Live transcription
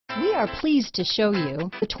We are pleased to show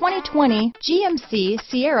you the 2020 GMC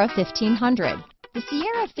Sierra 1500. The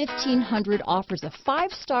Sierra 1500 offers a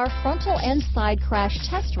 5-star frontal and side crash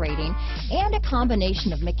test rating and a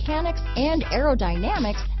combination of mechanics and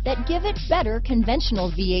aerodynamics that give it better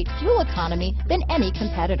conventional V8 fuel economy than any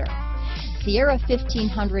competitor. Sierra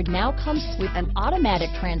 1500 now comes with an automatic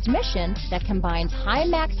transmission that combines high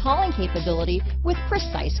max hauling capability with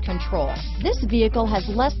precise control. This vehicle has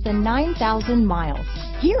less than 9,000 miles.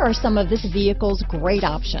 Here are some of this vehicle's great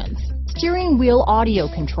options: steering wheel audio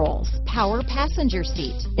controls, power passenger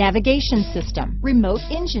seat, navigation system, remote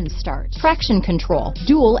engine start, traction control,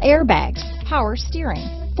 dual airbags, power steering,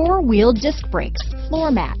 4-wheel disc brakes, floor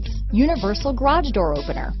mats, universal garage door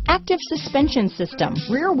opener, active suspension system,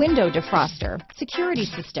 rear window defroster, security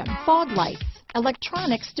system, fog lights,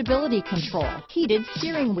 electronic stability control, heated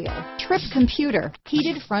steering wheel, trip computer,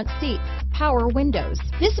 heated front seats, power windows.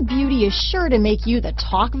 This beauty is sure to make you the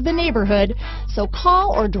talk of the neighborhood, so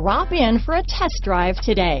call or drop in for a test drive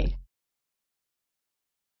today.